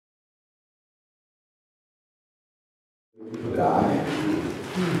People die.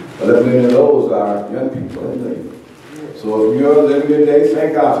 But many of those are young people, isn't they? So if you're living your day,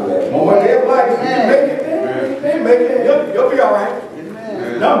 thank God for that. One more day of life, you make it, they make it. You'll be all right.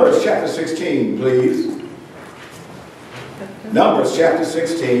 Amen. Numbers chapter 16, please. Numbers chapter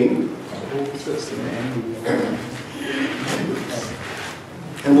 16.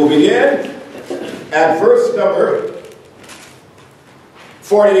 And we'll begin at verse number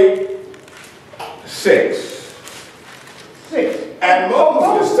 46. And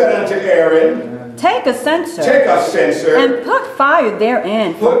Moses said unto Aaron, Take a censer, and put fire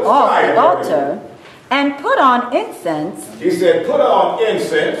therein from off the altar, and put on incense. He said, put on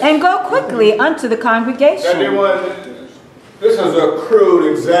incense. And go quickly unto the congregation. This is a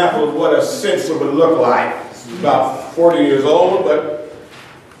crude example of what a censer would look like. It's about 40 years old, but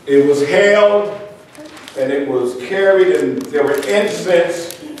it was held and it was carried, and there were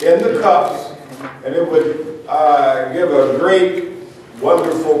incense in the cups, and it would give a great,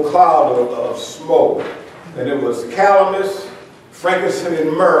 wonderful cloud of smoke. And it was calamus, frankincense,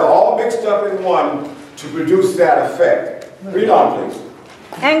 and myrrh, all mixed up in one to produce that effect. Read on, please.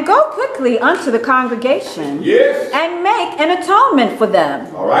 And go quickly unto the congregation, yes, and make an atonement for them.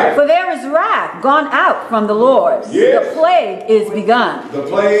 All right. For there is wrath gone out from the Lord. Yes. The plague is begun. The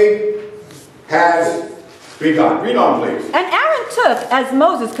plague has begun. Read on, please. And Aaron took as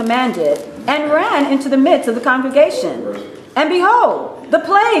Moses commanded, and ran into the midst of the congregation. And behold, the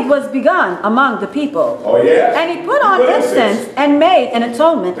plague was begun among the people. Oh, yes. And he put on incense and made an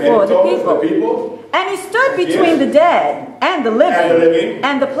atonement for the people. And he stood between the dead and the living,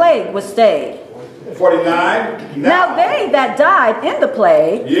 and the plague was stayed. 49. Now they that died in the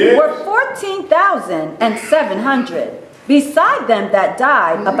plague were 14,700, beside them that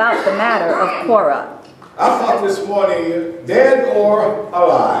died about the matter of Korah. I thought this morning, dead or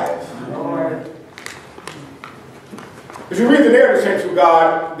alive. If you read the narrative, saints of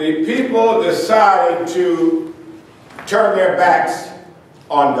God, the people decided to turn their backs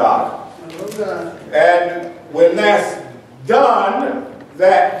on God. And when that's done,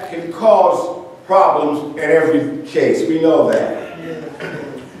 that can cause problems in every case. We know that.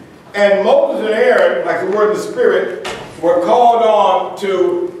 And Moses and Aaron, like the word of the Spirit, were called on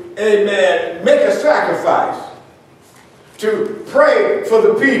to, amen, make a sacrifice, to pray for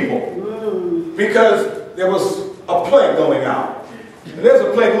the people, because there was a plague going out. And there's a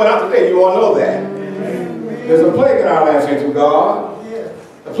plague going out today, you all know that. There's a plague in our land, saints of God.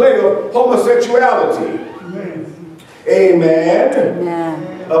 A plague of homosexuality. Amen.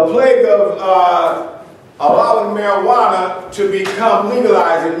 Amen. A plague of allowing marijuana to become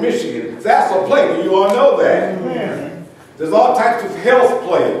legalized in Michigan. That's a plague, you all know that. Amen. There's all types of health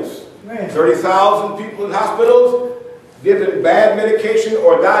plagues. 30,000 people in hospitals given bad medication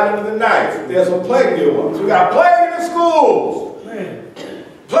or died under the knife. There's a plague new one. So we got a plague in the schools.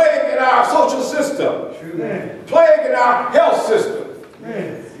 Plague in our social system. Plague in our health system.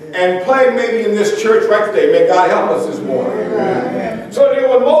 And plague maybe in this church right today. May God help us this morning. So then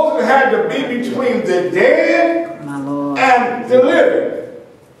when Moses had to be between the dead and the living,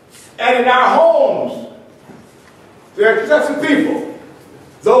 and in our homes, there are sets of people.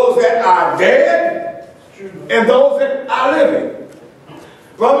 Those that are dead and those that are living.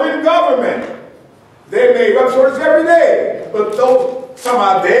 Brother, in government, they may rub shoulders every day, but some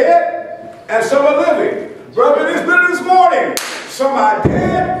are dead and some are living. Brother, in this building this morning, some are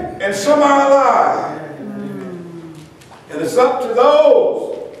dead and some are alive. And it's up to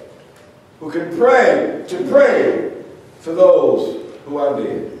those who can pray to pray for those who are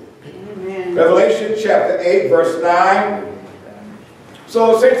dead. Amen. Revelation chapter 8, verse 9.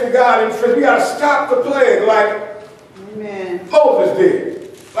 So, saints of God and friends, we got to stop the plague like Moses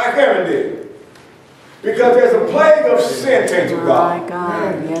did, like Aaron did. Because there's a plague of sin, saints of God. My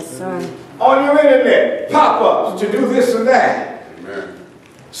God, yes, sir. On your internet, pop-ups to do this and that. Amen.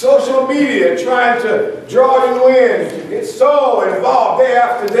 Social media trying to draw you in. It's so involved day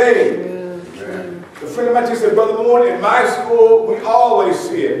after day. Amen. A friend of mine just said, Brother Moore, in my school, we always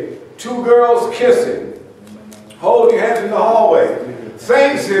see it. Two girls kissing, holding hands in the hallway.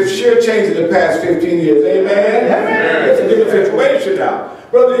 Things have sure changed in the past 15 years. Amen? Amen. It's a different situation now.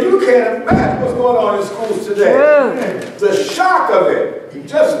 Brother, you can't imagine what's going on in schools today. The shock of it,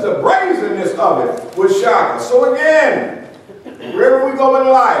 just the brazenness of it would shock us. So again, wherever we go in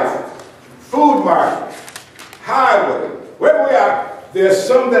life, food market, highway, wherever we are, there's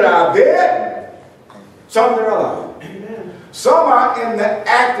some that are dead, some that are alive. Some are in the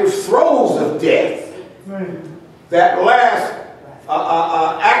active throes of death. That last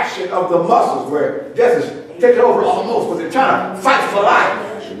action of the muscles where death is taking over almost, but they're trying to fight for life.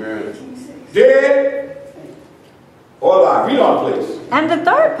 Amen. Dead or Read on, please. And the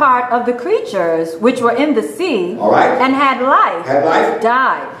third part of the creatures which were in the sea, All right. and had life,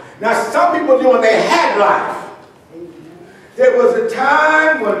 died. Now, some people knew when they had life. There was a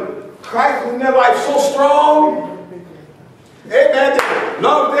time when Christ was in their life so strong, amen, they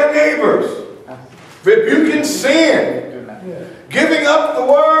loved their neighbors, rebuking sin, giving up the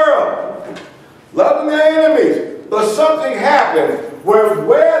world, loving their enemies. But something happened where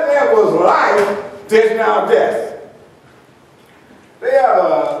there was life, there's now death. They have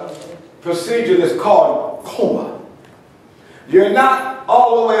a procedure that's called coma. You're not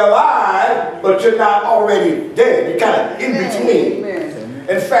all the way alive, but you're not already dead. You're kind of in between.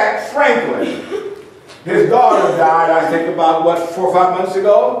 In fact, Franklin, his daughter died, I think about, what, 4 or 5 months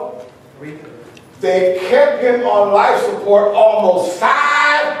ago? They kept him on life support almost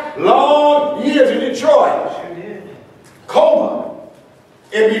 5 long years in Detroit. Coma.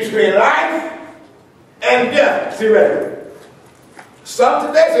 In between life and death, theoretically. Some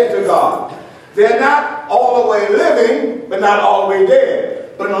today say to God, they're not all the way living, but not all the way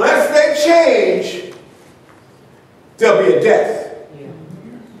dead. But unless they change, there'll be a death.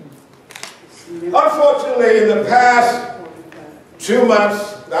 Unfortunately, in the past 2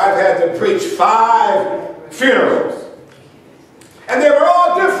 months, I've had to preach 5 funerals. And they were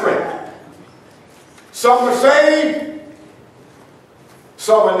all different. Some were saved,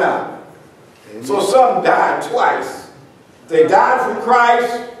 some were not. So some died twice. They died from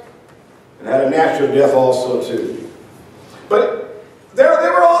Christ and had a natural death also too. But they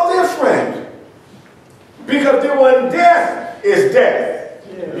were all different. Because when death is death.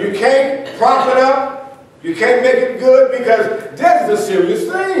 You can't prop it up. You can't make it good because death is a serious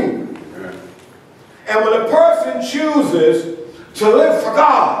thing. And when a person chooses to live for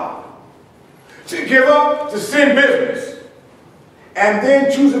God, to give up to sin business, and then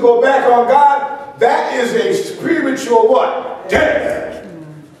choose to go back on God, that is a spiritual what? Death.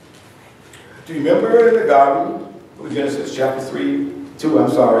 Do you remember in the garden, Genesis chapter 2, I'm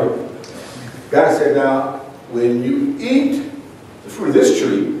sorry. God said, now, when you eat the fruit of this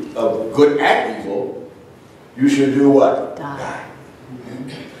tree, of good and evil, you should do what? Die.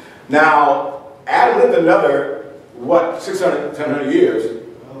 Now, Adam lived another, what, 600, 700 years,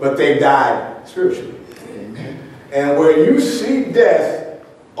 but they died spiritually. And where you see death,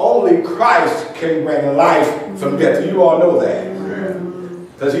 only Christ can bring life from death. You all know that.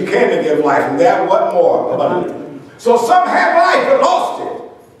 Because he came to give life, and that what more abundantly. So some had life but lost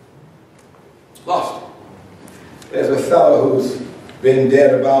it. Lost it. There's a fellow who's been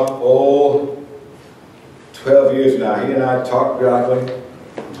dead about, 12 years now. He and I talk periodically.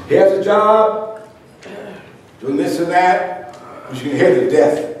 He has a job, doing this and that, but you can hear the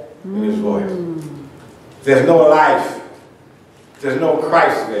death in his voice. There's no life. There's no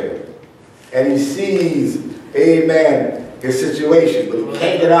Christ there. And he sees, amen, his situation, but he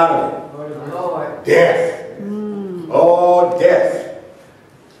can't get out of it. Death. Oh, death.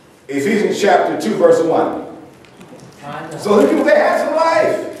 Ephesians chapter 2, verse 1. So they had some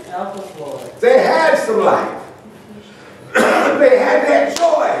life. They had some life. They had that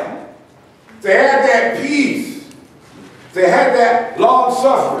joy. They had that peace. They had that long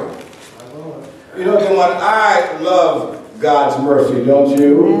suffering. You know, I love God's mercy, don't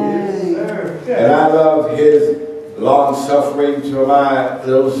you? Yes. And I love his long suffering to my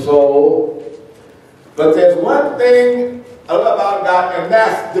little soul. But there's one thing I love about God, and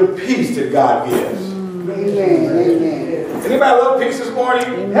that's the peace that God gives. Amen. Anybody love peace this morning?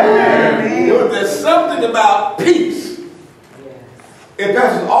 Amen. You know, there's something about peace. It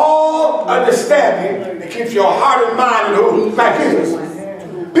passes all understanding that keeps your heart and mind in who? My Jesus.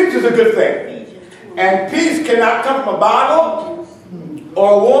 Peace is a good thing. And peace cannot come from a bottle,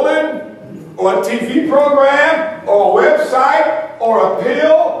 or a woman, or a TV program, or a website, or a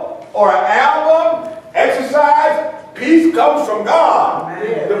pill, or an album, exercise. Peace comes from God.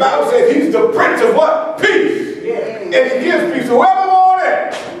 Yeah. The Bible says he's the Prince of what? Peace. Yeah. And he gives peace to whoever wants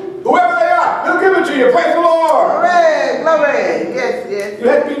it. Whoever they are, he'll give it to you. Praise the Lord. Glory, glory. Yes, yes. You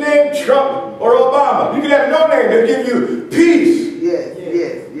have to be named Trump or Obama. You can have no name. They'll give you peace. Yes,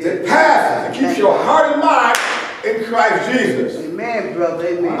 yes, yes. That passes. It keeps your heart and mind in Christ Jesus. Amen, brother.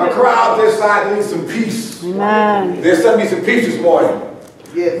 Amen. A crowd this side needs some peace. Amen. There's some need some peace this morning.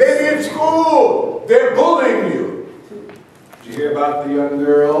 Yes. Maybe in school, they're bullying you. Did you hear about the young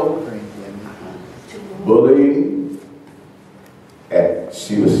girl bullying? And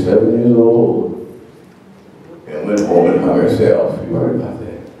she was 7 years old and went home and hung herself. You heard about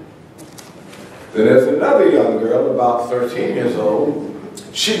that? Then there's another young girl, about 13 years old.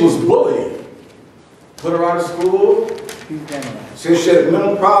 She was bullied. Put her out of school since she had a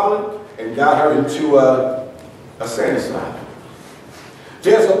mental problem and got her into a a sin aside.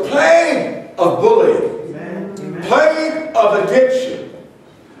 There's a plague of bullying, plague of addiction,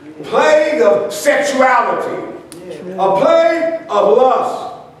 plague of sexuality, a plague of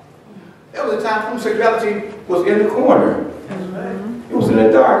lust. There was a time homosexuality was in the corner. It was in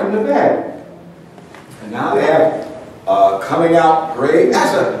the dark in the back. And now they have coming out grade.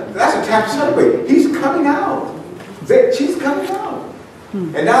 That's a time to celebrate. He's coming out. She's coming out.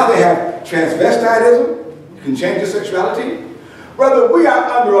 And now they have transvestitism. You can change your sexuality. Brother, we are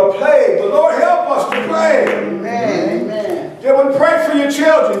under a plague. The Lord help us to pray. Amen. Amen. They would pray for your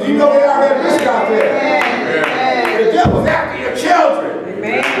children. Do you know they are at risk out there? Amen. The devil's after your children.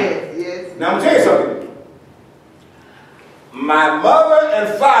 Amen. Yes, yes. Now I'm going to tell you something. My mother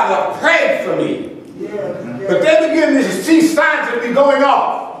and father prayed for me. Yes. But they began to see signs of me going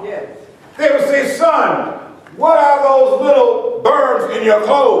off. Yes. They would say, son, what are those little burns in your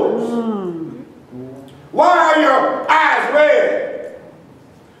clothes? Why are your eyes red?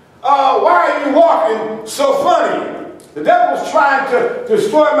 Why are you walking so funny? The devil's trying to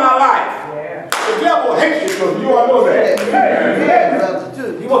destroy my life. Yeah. The devil hates you because you all know that.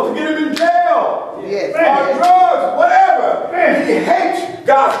 Yes. He wants to get him in jail. Yes. Or drugs, whatever. He hates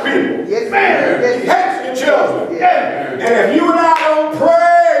God's people. Yes. Yes. He hates your children. Yes. And if you and I don't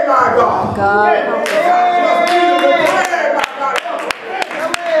pray, my God, God. just need to pray, my God,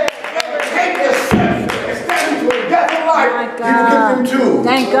 take this and stand into a death of life, My you God. can get them too.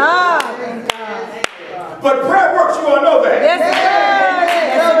 Thank God. But prayer works, you all know that. Yes, it does.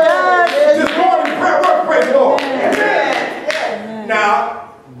 Yes, it does. This morning, prayer works, praise the Lord. Amen.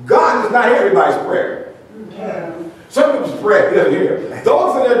 Now, God does not hear everybody's prayer. Some people's prayer he doesn't hear.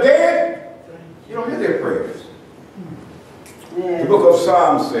 Those that are dead, you don't hear their prayers. The book of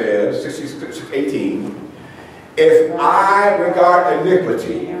Psalms says, 66:18, if I regard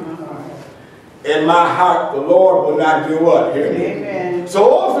iniquity in my heart, the Lord will not do what? Hear me. Amen. So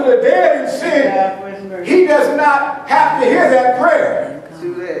those that are dead in sin, he does not have to hear that prayer.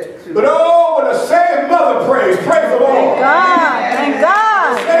 But oh, when a saved mother prays, praise the Lord. Thank God. Thank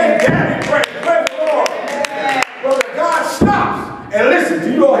God. Saved daddy prays, praise the Lord. Brother, God stops and listens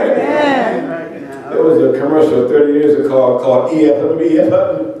to you all hear me. There was a commercial 30 years ago called E.F.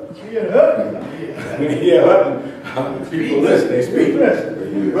 Hutton. People listen, they speak.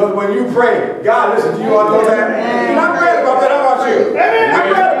 Brother, when you pray, God listens to you. I know that. And I'm glad about that. How about you? I'm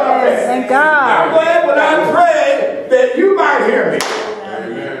glad about that. Thank God. I'm glad when I pray that you might hear me.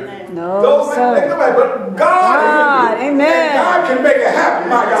 No, Those sir. but God, Amen. And God can make it happen,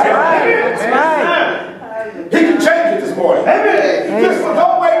 my God. That's right. He can change it this morning. Amen. This one,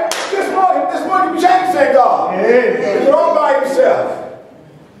 don't wait. This morning you change, thank God. He's all by himself.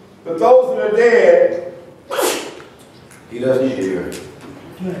 But those that are dead, he doesn't hear.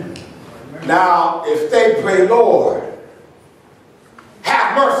 Now, if they pray, Lord,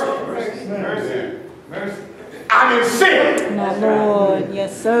 have mercy. Mercy. I'm in sin. My Lord.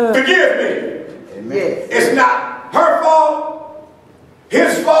 Yes, sir. Forgive me. Yes. It's not her fault,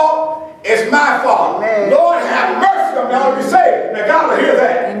 his fault, it's my fault. Amen. Lord, have mercy on me. I will be saved. Now, God will hear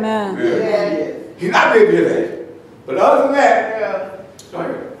that. Amen. Yes. He's not able to hear that. But other than that, don't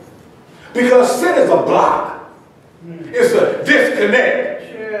hear it. Because sin is a block. It's a disconnect.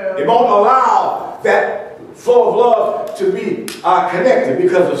 It won't allow that flow of love to be connected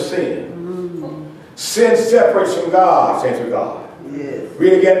because of sin. Sin separates from God, saints of God. Yes.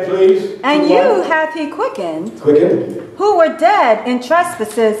 Read again, please. And you hath he quickened, Quicken. who were dead in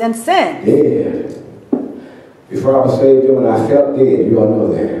trespasses and sin. Yeah. Before I was saved, when I felt dead, you all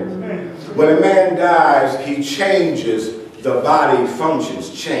know that. When a man dies, he changes, the body functions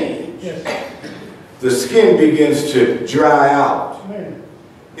change. The skin begins to dry out.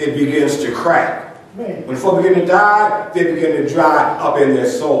 It begins to crack. When folk begin to die, they begin to dry up in their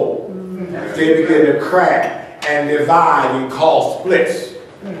soul. They begin to crack and divide and cause splits.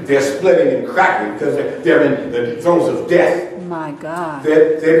 They're splitting and cracking because they're in the throes of death. My God.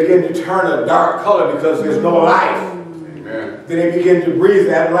 They begin to turn a dark color because there's no life. Amen. Then they begin to breathe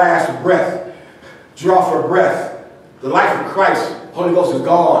that last breath, draw for breath. The life of Christ, Holy Ghost is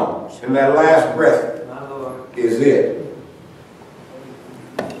gone, and that last breath is it.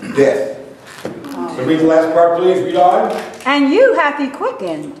 Death. So read the last part, please. Read on. And you hath he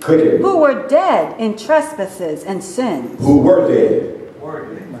quickened, who were dead in trespasses and sins. Who were dead.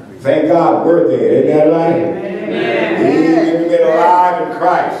 Thank God we're dead. Isn't that right? Amen. We've been alive in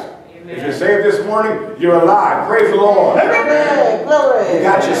Christ. If you're saved this morning, you're alive. Praise the Lord. Amen. Glory. You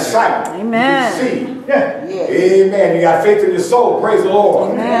got your sight. Amen. You can see. Yes. Amen. You got faith in your soul. Praise the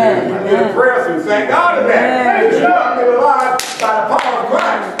Lord. Amen. You get a prayer through. Thank God for that. Amen. You're alive by the power of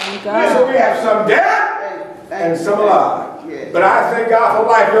Christ. Thank God. Listen, we have some dead, and some alive. Yes. But I thank God for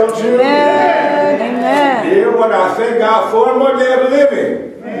life, don't you? Amen. Amen. You know what I thank God for? One more day of living.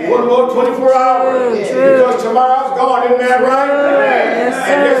 One more 24 hours. True. Because tomorrow's gone, isn't that right? Yes, And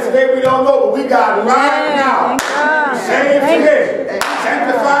sir. yesterday we don't know, but we got right now. Thank God. Saved today.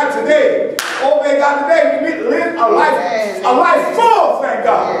 Sanctified today. Obey God today. You live a life full, thank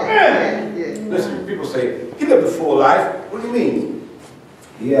God. Listen, people say, he lived a full life. What do you mean?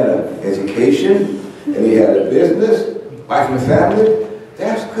 He had an education, and he had a business, wife and family.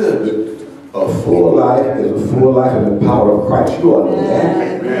 That's good, but a full life is a full life in the power of Christ. You all know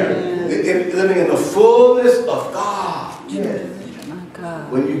that. Living in the fullness of God.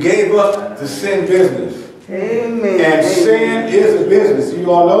 When you gave up the sin business. Amen. And sin is a business.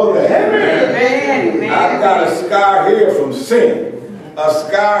 You all know that. Amen. I've got a scar here from sin. A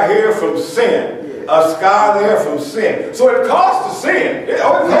scar here from sin. A scar there from sin. So it costs to sin. It's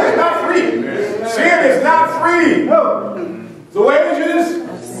not free. Sin is not free. No. The wages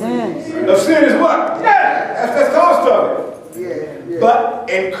of sin is what? That's the cost of it. But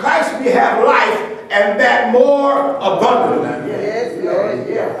in Christ we have life, and that more abundantly. Yes, Lord.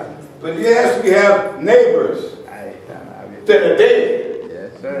 Yeah. But yes, we have neighbors that are dead.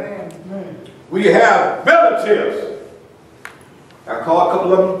 Yes, sir. We have relatives. I called a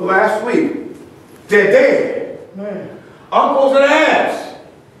couple of them last week. They're dead. Uncles and aunts.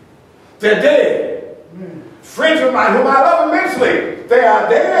 They're dead. Friends of mine whom I love immensely. They are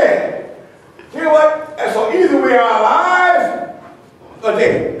dead. You know what? And so either we are alive or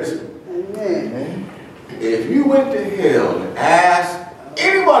dead. Listen. Amen. If you went to hell and asked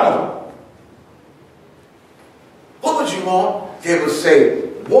any one of them, what would you want? They would say,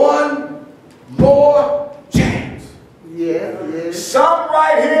 one more chance. Yes. Some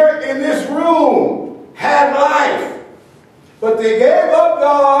right here in this room had life, but they gave up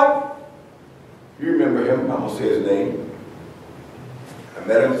God. You remember him? I'm going to say his name. I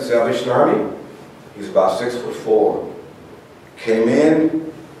met him at the Salvation Army. He's about 6'4". Came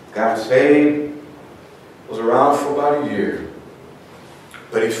in, got saved, was around for about a year.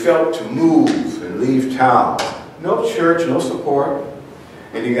 But he felt to move and leave town. No church, no support.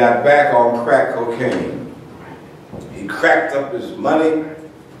 And he got back on crack cocaine. He cracked up his money,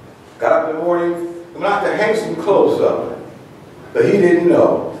 got up in the morning, and went out to hang some clothes up. But he didn't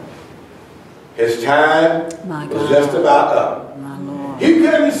know. His time was just about up. He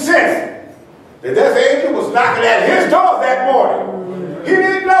couldn't sense the death angel was knocking at his door that morning. He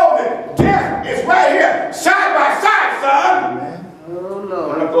didn't know that death is right here, side by side, son. Oh,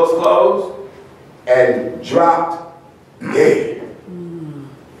 Lord. Put up those clothes and dropped dead.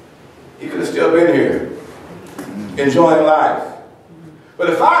 He could have still been here, enjoying life. But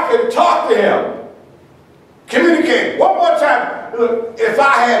if I could talk to him, communicate one more time, look, if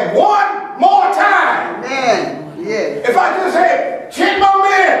I had one more time, Amen. Yes. if I just had 10 more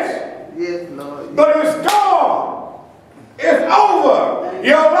minutes, Yes, Lord. but it's gone, it's over,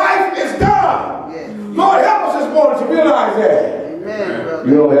 your life is done. Yes. Lord, help us this morning to realize that. Amen, brother.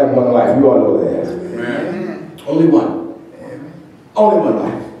 You only have one life. You all know that. Amen. Only one. Only one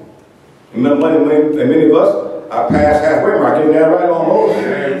life. And many of us are past halfway mark. Getting that right almost.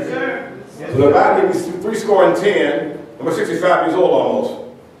 Yes, sir. So if I give you 310, I'm 65 years old almost.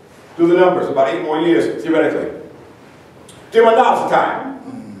 Do the numbers. About 8 more years, theoretically. Dear, now's the time.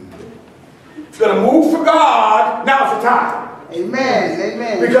 If you're going to move for God, now's the time. Amen.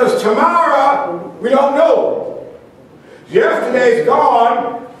 Amen. Because tomorrow, we don't know. Yesterday's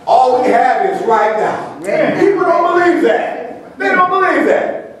gone. All we have is right now. Amen. People don't believe that. They don't believe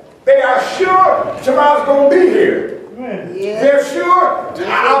that. They are sure tomorrow's going to be here. Yes. They're sure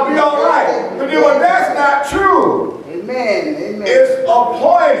I'll be all right. But you know what? That's not true. Amen. Amen. It's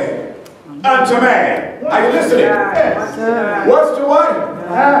appointed unto man. Are you listening? What's to what?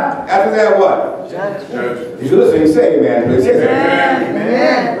 After that, what? If you're listening, say amen, please. Say amen.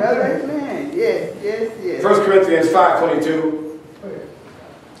 Amen, brother. Amen. Yes. 1 Corinthians 5:22.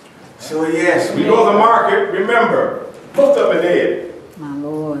 So yes, we go to the market, remember, both of them are dead. My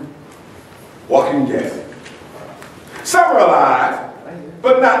Lord. Walking death. Some are alive,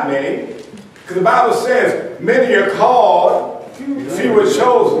 but not many. Because the Bible says, many are called, few are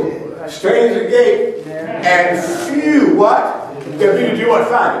chosen. Strange the gate, and few, what? There be to do what?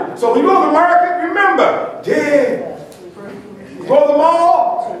 Find it. So we go to the market, remember, dead. Go to the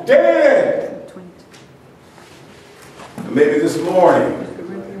mall, dead. Maybe this morning,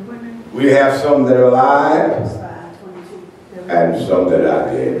 we have some that are alive, and some that are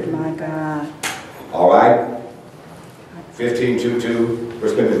dead. My God. All right? 15:22.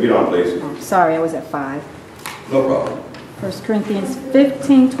 First Corinthians, read on, please. Oh, sorry, I was at 5. No problem. 1 Corinthians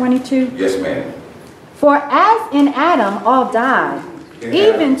 15:22. Yes, ma'am. For as in Adam all died,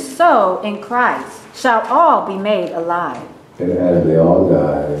 even so in Christ shall all be made alive. And as they all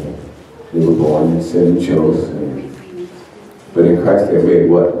died, they were born in sin and chose sin. But in Christ they're made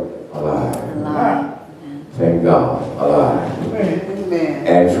what? Alive. Alive. Thank God. Alive. Amen.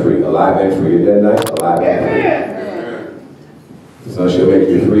 And free. Alive and free. Isn't that nice? Alive and free. The Son shall make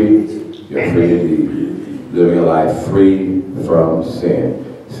you free. You're free indeed. Living a life free from sin.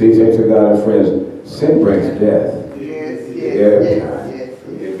 See, saints of God and friends, sin brings death. Every time.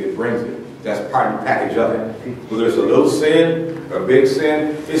 It brings it. That's part of the package of it. Whether it's a little sin or a big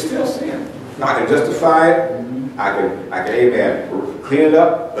sin, it's still sin. I can justify it. I can, amen, clean it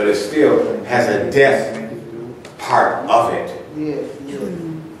up, but it still has a death part of it.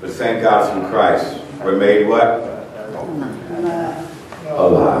 But thank God through Christ, we're made what?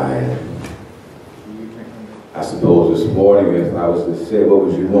 Alive. I suppose this morning, if I was to say, what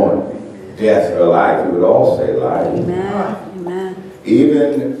would you want? Death or life? We would all say life. Amen. Amen.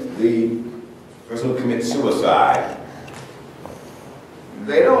 Even the person who commits suicide,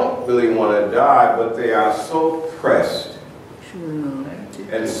 they don't really want to die, but they are so pressed. True.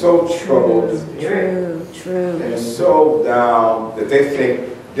 And so troubled. True. And so down that they think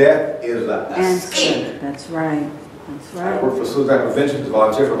death is an escape. That's right. That's I right. worked for suicide prevention as a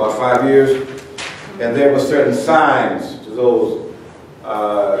volunteer for about 5 years, and there were certain signs to those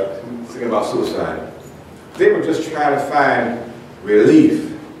thinking about suicide. They were just trying to find relief.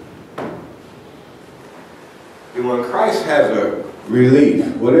 And when Christ has a relief,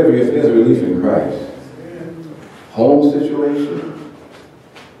 whatever, if there's a relief in Christ, home situation,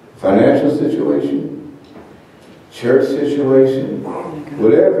 financial situation, church situation,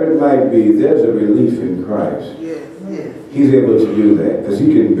 whatever it might be, there's a relief in Christ. He's able to do that because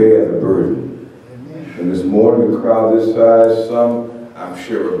he can bear the burden. And this morning, a crowd this size, some, I'm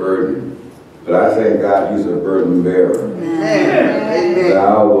sure, are burdened. But I thank God he's a burden bearer. Amen.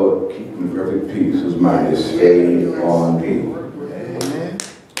 Thou wilt keep in perfect peace whose mind is stayed on thee.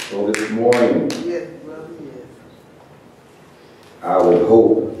 So this morning, I would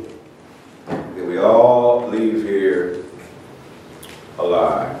hope that we all leave here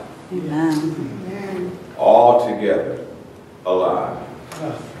alive. Amen. All together alive.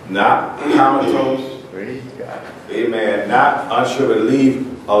 Not comatose. Amen. Not unsure, but leave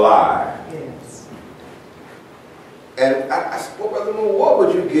alive. And I spoke, Brother Moon, what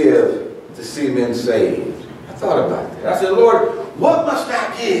would you give to see men saved? I thought about that. I said, Lord, what must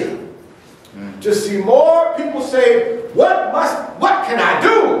I give to see more people saved? What can I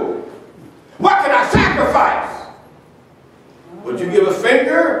do? What can I sacrifice? Would you give a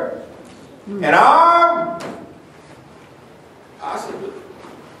finger? An arm? I said,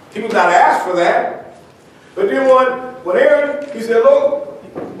 people got to ask for that. But then when Aaron, he said,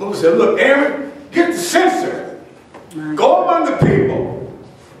 look, Aaron, get the censer. Go among the people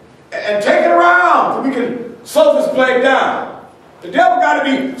and take it around so we can slow this plague down. The devil got to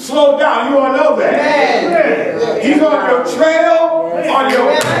be slowed down. You all know that. Amen. He's on your trail, on your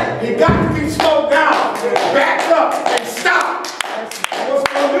way. He got to be slowed down, backed up, and stopped. And what's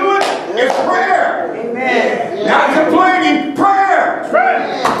going to do it? It's prayer. Amen. Not complaining, prayer.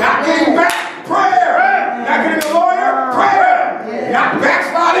 Not getting back, prayer. Not getting a lawyer, prayer. Not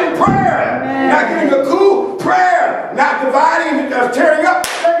backsliding, prayer. Not getting a coup, prayer. Not dividing, tearing up,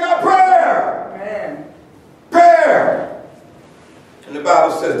 prayer. Prayer. And the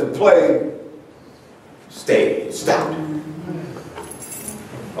Bible says the plague stopped.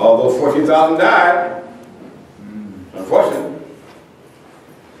 Although 14,000 died, unfortunately.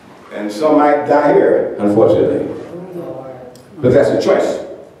 And some might die here, unfortunately. But that's a choice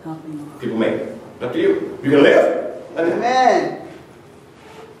people make. Up to you. You can live. Amen.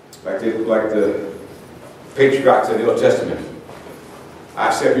 Like the patriarchs in the Old Testament.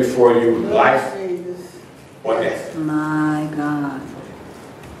 I set before you life or death. My God.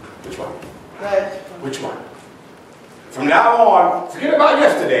 Which one? Which one? From now on, forget about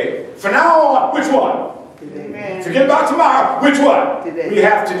yesterday. From now on, which one? Amen. Forget about tomorrow. Which one? Today. We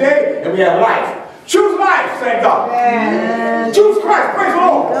have today and we have life. Choose life, thank God. Amen. Choose Christ. Praise the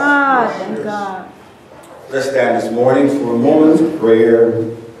Lord. Thank God. Let's stand this morning for a moment of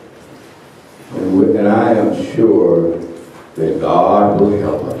prayer. And I am sure that God will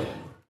help us.